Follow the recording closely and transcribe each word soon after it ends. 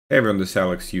Hey everyone, this is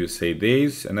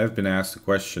Alexusadays, and I've been asked a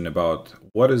question about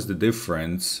what is the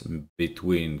difference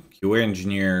between QA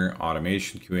engineer,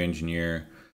 automation QA engineer,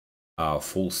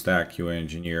 full stack QA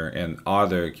engineer, and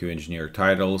other QA engineer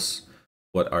titles.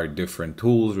 What are different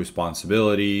tools,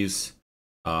 responsibilities?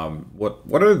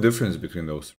 What are the differences between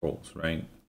those roles, right?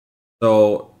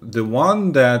 So the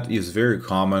one that is very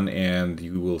common and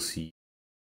you will see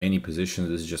many positions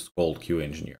is just called QA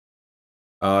engineer.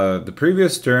 The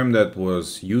previous term that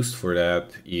was used for that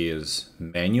is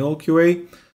manual QA.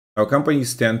 Now,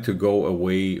 companies tend to go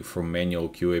away from manual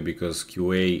QA because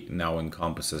QA now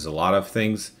encompasses a lot of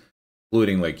things,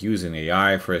 including like using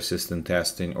AI for assistant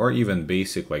testing or even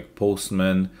basic like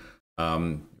Postman,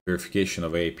 verification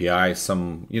of API,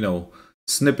 some,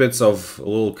 snippets of a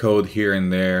little code here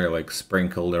and there, like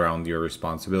sprinkled around your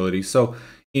responsibility. So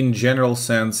in general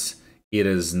sense, it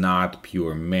is not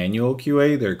pure manual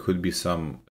QA. There could be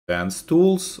some advanced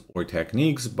tools or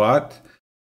techniques, but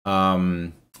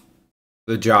the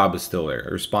job is still there.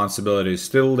 Responsibility is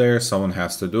still there. Someone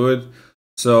has to do it.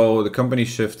 So the company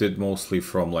shifted mostly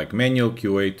from like manual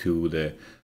QA to the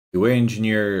QA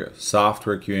engineer,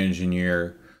 software QA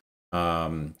engineer,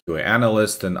 QA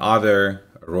analyst, and other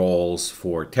roles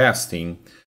for testing.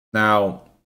 Now,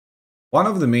 one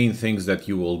of the main things that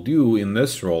you will do in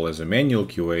this role as a manual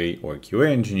QA or QA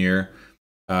engineer,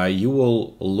 you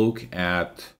will look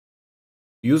at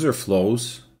user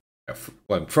flows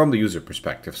from the user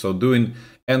perspective. So doing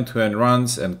end-to-end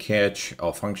runs and catch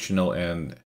of functional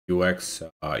and UX,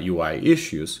 UI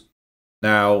issues.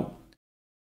 Now,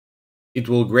 it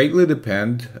will greatly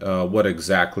depend what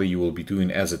exactly you will be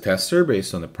doing as a tester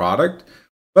based on the product.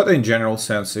 But in general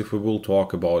sense, if we will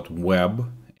talk about web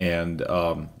and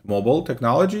mobile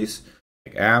technologies,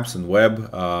 like apps and web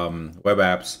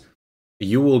apps,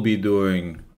 you will be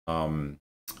doing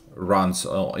runs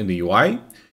in the UI.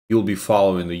 You'll be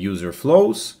following the user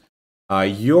flows.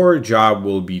 Your job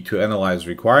will be to analyze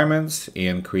requirements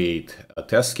and create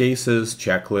test cases,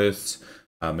 checklists,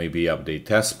 maybe update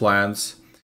test plans.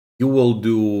 You will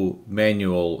do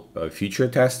manual feature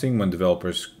testing. When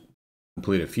developers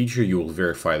complete a feature, you will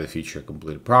verify the feature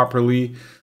completed properly.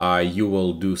 You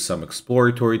will do some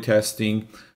exploratory testing.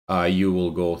 You will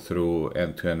go through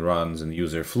end-to-end runs and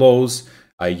user flows.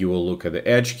 You will look at the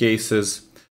edge cases.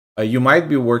 You might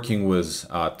be working with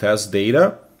test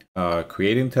data,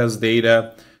 creating test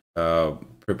data,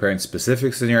 preparing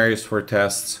specific scenarios for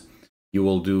tests. You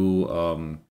will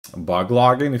do bug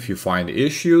logging if you find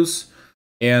issues.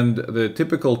 And the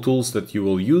typical tools that you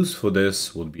will use for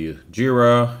this would be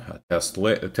Jira,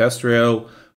 TestRail,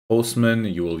 Postman.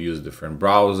 You will use different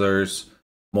browsers,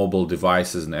 mobile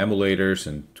devices and emulators,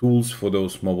 and tools for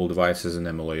those mobile devices and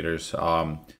emulators.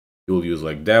 You will use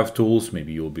like dev tools.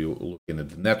 Maybe you'll be looking at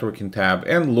the networking tab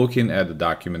and looking at the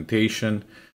documentation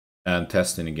and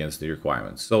testing against the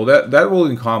requirements. So that will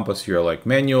encompass your like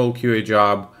manual QA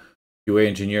job, QA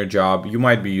engineer job. You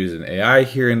might be using AI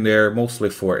here and there, mostly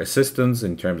for assistance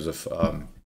in terms of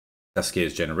test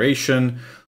case generation,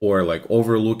 or like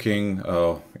overlooking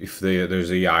if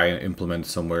there's AI implemented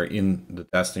somewhere in the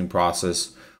testing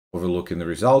process, overlooking the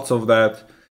results of that.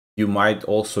 You might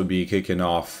also be kicking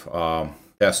off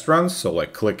test runs, so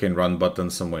like click and run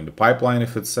button somewhere in the pipeline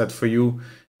if it's set for you,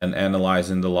 and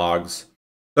analyzing the logs.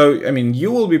 So, I mean,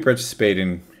 you will be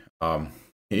participating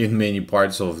in many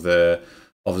parts of the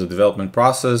development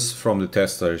process from the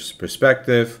tester's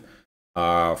perspective,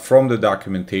 from the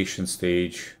documentation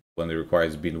stage, when the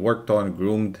requirements being worked on,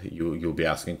 groomed, you'll be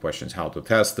asking questions how to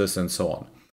test this and so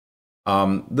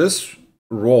on. This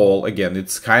role, again,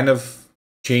 it's kind of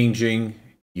changing.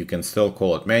 You can still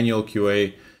call it manual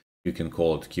QA. You can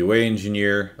call it QA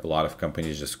engineer. A lot of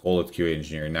companies just call it QA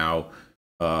engineer now,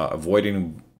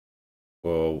 avoiding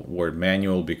word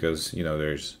manual because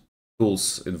there's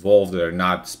tools involved that are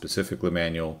not specifically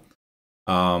manual.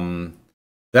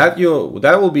 That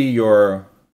will be your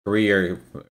career.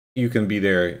 You can be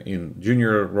there in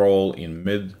junior role, in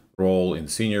mid role, in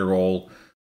senior role,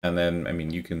 and then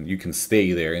you can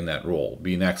stay there in that role,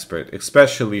 be an expert,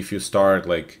 especially if you start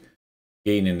like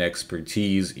gaining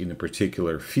expertise in a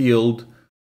particular field,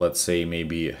 let's say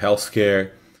maybe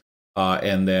healthcare,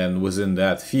 and then within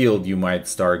that field you might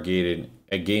start gaining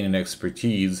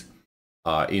expertise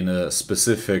in a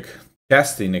specific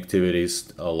testing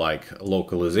activities like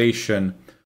localization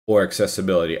or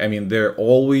accessibility. There are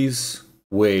always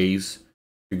ways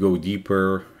to go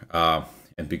deeper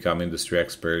and become industry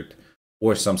expert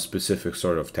or some specific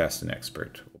sort of testing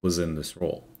expert within this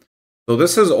role. So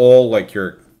this is all like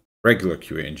your regular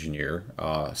QA engineer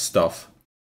stuff.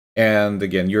 And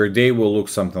again, your day will look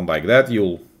something like that.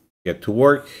 You'll get to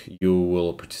work, you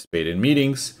will participate in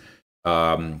meetings,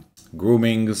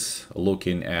 groomings,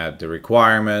 looking at the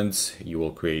requirements. You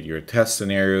will create your test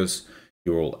scenarios.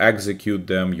 You will execute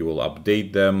them. You will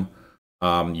update them.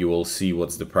 You will see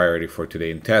what's the priority for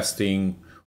today in testing,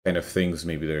 kind of things.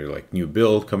 Maybe they're like new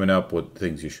build coming up, what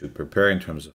things you should prepare in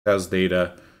terms of test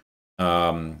data.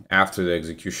 After the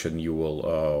execution, you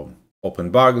will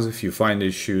open bugs if you find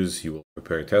issues. You will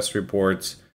prepare test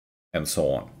reports, and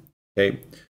so on. Okay.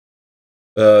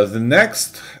 The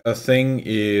next thing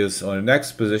is, on the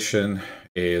next position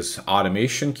is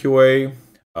automation QA.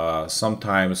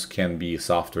 Sometimes can be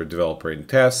software developer in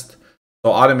test.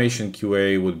 So automation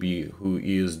QA would be who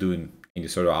is doing any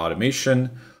sort of automation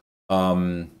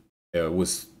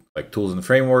with like tools and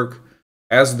framework.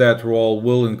 As that role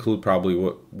will include probably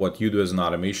what you do as an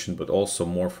automation, but also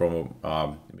more from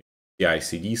the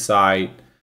CI/CD side,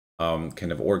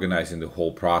 kind of organizing the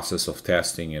whole process of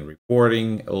testing and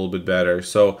reporting a little bit better.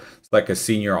 So it's like a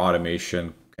senior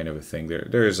automation kind of a thing.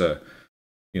 There is a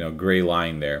gray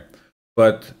line there.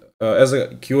 But as a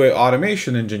QA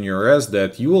automation engineer, as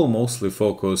that, you will mostly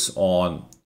focus on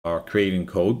creating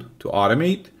code to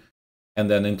automate, and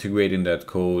then integrating that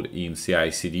code in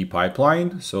CI/CD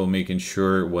pipeline. So making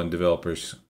sure when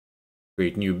developers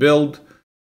create new build,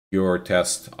 your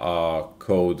test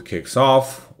code kicks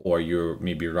off, or you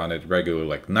maybe run it regularly,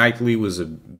 like nightly with a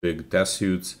big test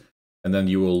suits. And then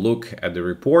you will look at the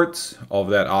reports of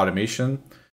that automation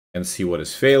and see what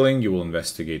is failing. You will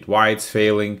investigate why it's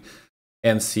failing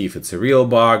and see if it's a real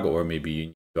bug, or maybe you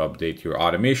need to update your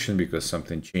automation because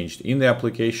something changed in the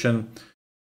application.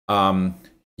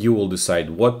 You will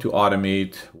decide what to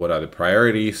automate, what are the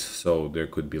priorities. So there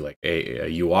could be like a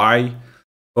UI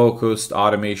focused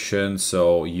automation.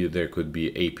 So there could be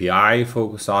API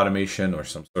focused automation or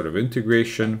some sort of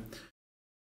integration.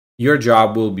 Your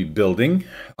job will be building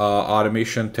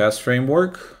automation test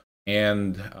framework,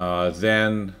 and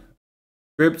then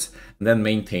scripts, and then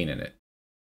maintaining it.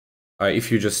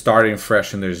 If you're just starting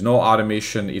fresh and there's no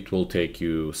automation, it will take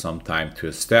you some time to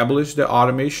establish the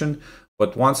automation.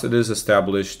 But once it is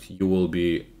established, you will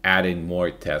be adding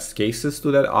more test cases to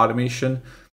that automation.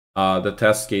 The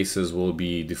test cases will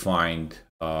be defined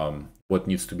what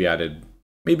needs to be added,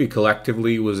 maybe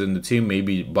collectively within the team,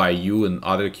 maybe by you and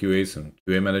other QAs and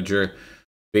QA manager,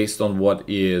 based on what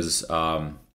is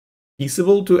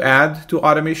feasible to add to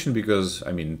automation. Because,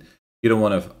 I mean, you don't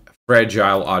want a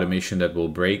fragile automation that will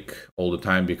break all the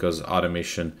time, because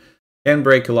automation can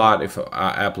break a lot if an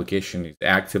application is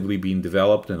actively being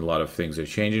developed and a lot of things are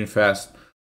changing fast.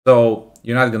 So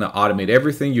you're not going to automate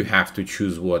everything. You have to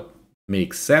choose what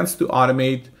makes sense to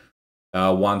automate.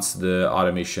 Once the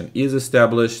automation is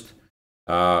established,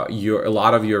 a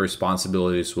lot of your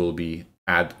responsibilities will be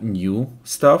add new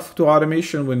stuff to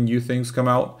automation when new things come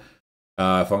out,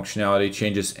 functionality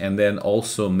changes, and then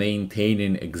also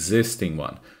maintaining existing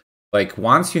one. Like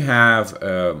once you have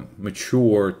a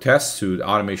mature test suite,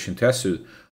 automation test suite,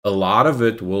 a lot of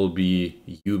it will be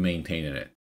you maintaining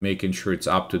it, making sure it's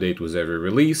up to date with every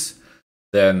release,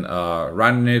 then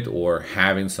running it or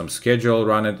having some schedule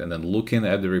run it, and then looking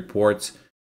at the reports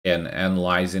and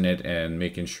analyzing it and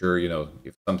making sure,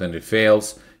 if something that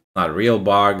fails, it's not a real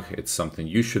bug, it's something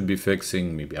you should be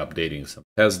fixing, maybe updating some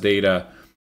test data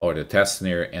or the test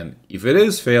scenario. And if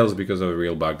it fails because of a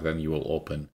real bug, then you will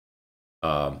open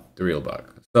the real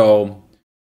bug. So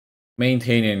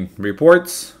maintaining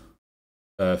reports,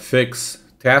 fix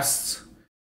tests,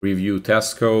 review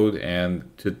test code,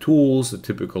 and the tools, the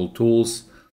typical tools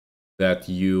that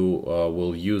you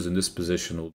will use in this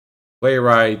position will be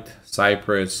Playwright,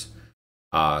 Cypress,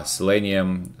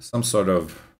 Selenium, some sort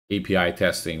of API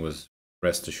testing with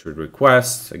rest assured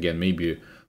requests. Again, maybe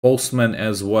Postman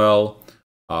as well,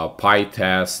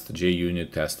 pytest,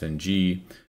 JUnit, TestNG.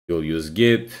 You'll use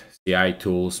Git, CI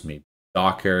tools, maybe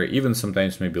Docker, even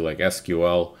sometimes maybe like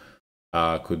SQL,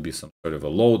 could be some sort of a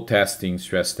load testing,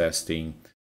 stress testing,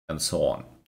 and so on.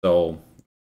 So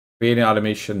creating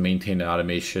automation, maintaining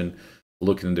automation,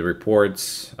 looking at the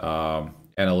reports,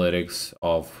 analytics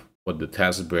of what the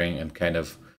tests bring, and kind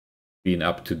of being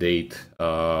up to date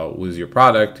with your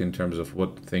product in terms of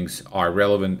what things are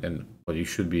relevant and what you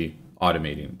should be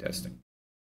automating and testing.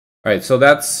 All right, so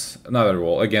that's another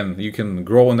role. Again, you can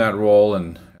grow in that role,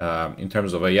 and in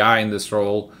terms of AI in this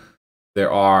role,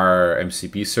 there are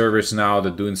MCP servers now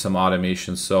that are doing some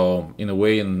automation. So in a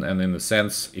way, and in a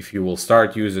sense, if you will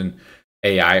start using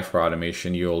AI for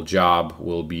automation, your job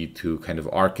will be to kind of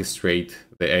orchestrate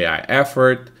the AI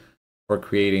effort for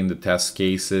creating the test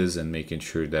cases and making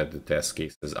sure that the test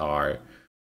cases are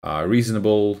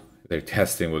reasonable. They're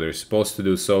testing what they're supposed to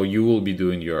do. So you will be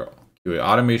doing your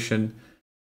automation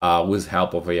with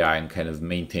help of AI and kind of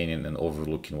maintaining and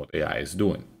overlooking what AI is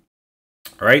doing.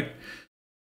 All right.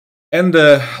 And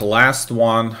the last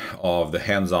one of the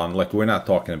hands-on, like we're not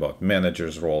talking about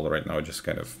manager's role right now, just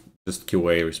kind of just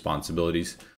QA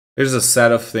responsibilities. There's a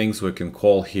set of things we can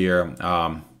call here.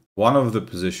 One of the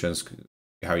positions,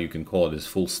 how you can call it, is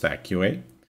full stack QA.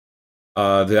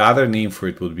 The other name for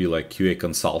it would be like QA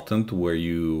consultant, where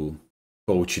you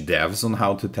coach devs on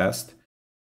how to test.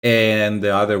 And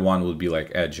the other one would be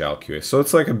like Agile QA. So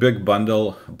it's like a big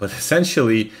bundle, but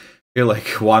essentially you're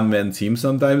like one-man team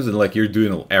sometimes, and like you're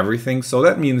doing everything. So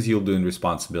that means you're doing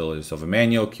responsibilities of a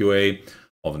manual QA,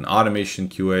 of an automation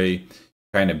QA,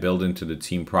 kind of build into the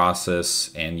team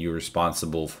process, and you're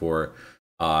responsible for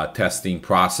testing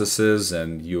processes,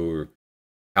 and you're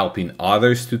helping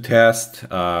others to test,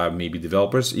 maybe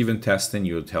developers even testing.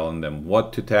 You're telling them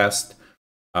what to test.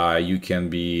 You can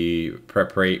be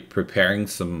preparing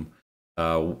some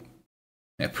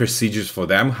procedures for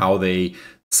them, how they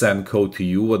send code to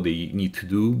you, what they need to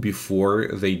do before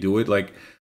they do it. Like,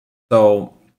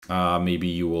 so maybe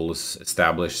you will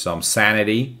establish some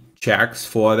sanity checks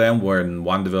for them, when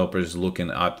one developer is looking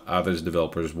at others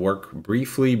developers' work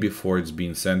briefly before it's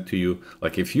being sent to you.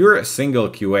 Like if you're a single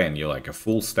QA and you're like a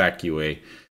full stack QA,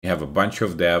 you have a bunch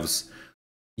of devs,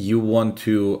 you want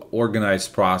to organize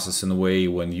process in a way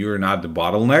when you're not the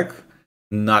bottleneck.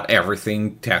 Not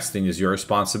everything testing is your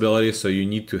responsibility, so you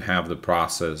need to have the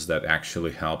process that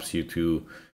actually helps you to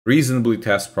reasonably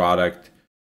test product,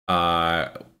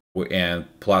 and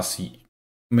plus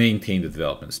maintain the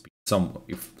development speed,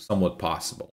 if somewhat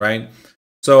possible, right?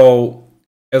 So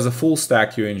as a full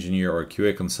stack QA engineer or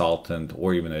QA consultant,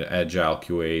 or even an Agile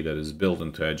QA that is built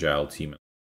into Agile team,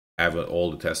 have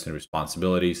all the testing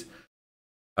responsibilities,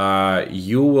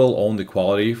 you will own the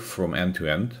quality from end to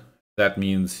end. That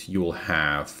means you will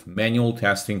have manual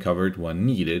testing covered when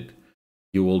needed.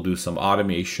 You will do some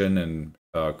automation and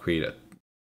create a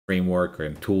framework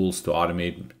and tools to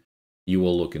automate. You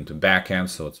will look into backend,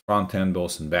 so it's front end,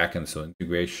 both and backend, so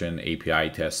integration,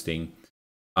 API testing.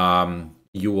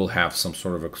 You will have some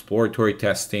sort of exploratory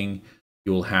testing.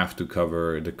 You will have to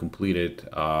cover the completed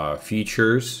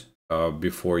features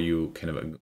before you kind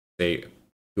of say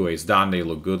QA is done, they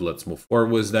look good, let's move forward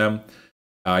with them.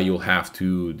 You'll have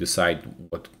to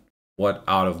decide what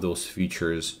out of those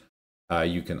features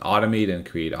you can automate and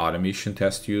create automation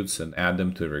test suites and add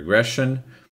them to regression.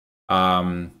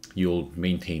 You'll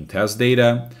maintain test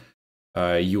data.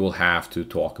 You will have to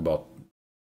talk about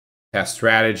test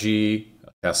strategy,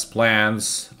 test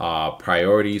plans,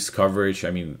 priorities, coverage.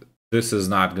 I mean, this is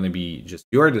not going to be just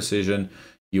your decision.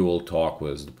 You will talk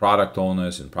with the product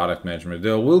owners and product management.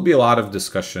 There will be a lot of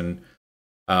discussion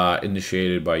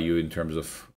initiated by you in terms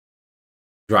of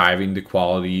driving the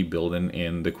quality, building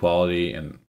in the quality,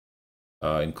 and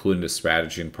including the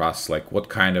strategy and process, like what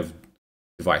kind of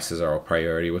devices are a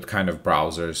priority, what kind of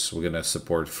browsers we're going to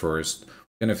support first,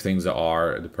 what kind of things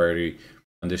are the priority,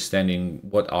 understanding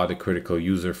what are the critical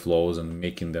user flows and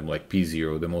making them like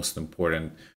P0, the most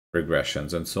important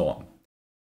regressions, and so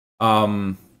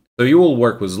on. So you will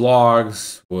work with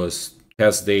logs, with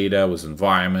test data, with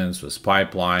environments, with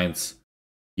pipelines.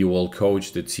 You will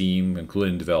coach the team,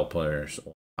 including developers,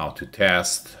 on how to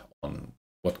test, on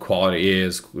what quality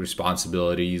is,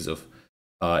 responsibilities of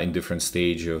in different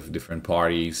stage of different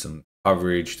parties, and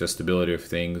coverage, testability of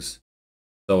things.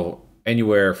 So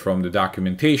anywhere from the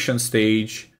documentation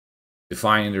stage,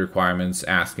 defining the requirements,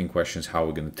 asking questions, how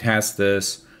we're going to test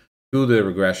this, to the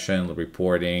regression,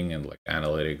 reporting, and like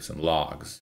analytics and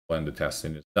logs when the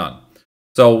testing is done.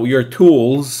 So your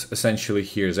tools essentially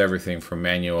here is everything from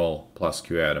manual plus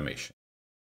QA automation.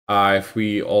 If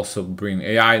we also bring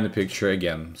AI in the picture,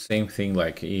 again, same thing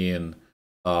like in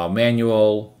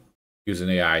manual, using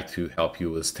AI to help you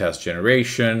with test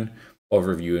generation,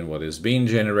 overviewing what is being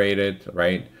generated,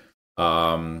 right?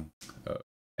 And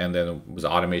then with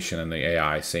automation and the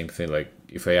AI, same thing. Like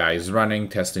if AI is running,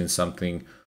 testing something,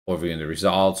 overviewing the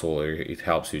results, or it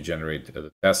helps you generate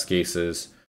the test cases,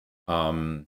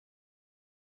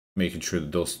 making sure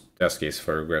that those test cases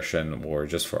for regression or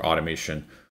just for automation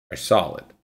are solid.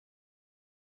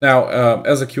 Now,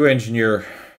 as a QA engineer,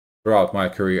 throughout my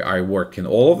career, I work in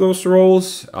all of those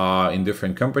roles in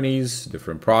different companies,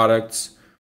 different products.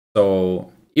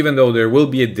 So even though there will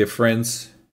be a difference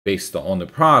based on the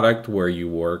product where you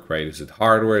work, right? Is it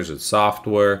hardware? Is it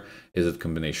software? Is it a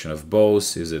combination of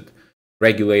both? Is it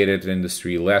regulated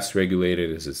industry, less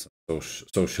regulated? Is it a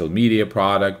social media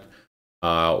product?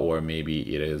 Or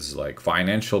maybe it is like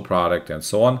financial product and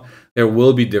so on. There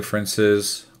will be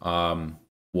differences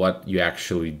what you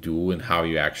actually do and how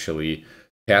you actually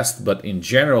test. But in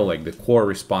general, like the core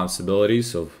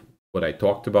responsibilities of what I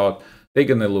talked about, they're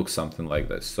going to look something like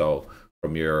this. So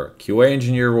from your QA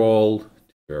engineer role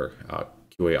your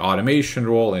QA automation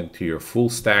role and to your full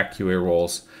stack QA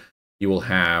roles, you will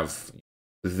have,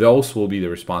 those will be the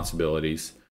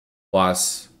responsibilities,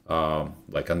 plus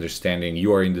like understanding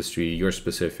your industry, your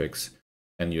specifics,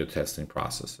 and your testing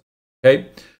process. Okay,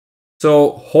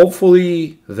 so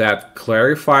hopefully that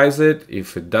clarifies it.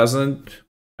 If it doesn't,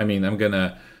 I mean, I'm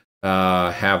gonna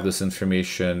have this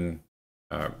information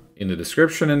in the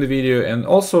description in the video, and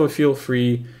also feel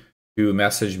free to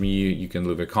message me. You can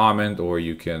leave a comment, or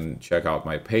you can check out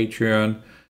my Patreon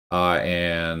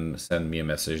and send me a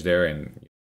message there. And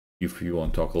if you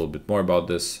want to talk a little bit more about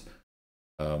this,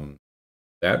 all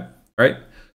right.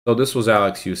 So this was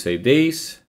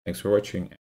Alexusadays. Thanks for watching.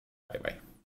 Bye bye.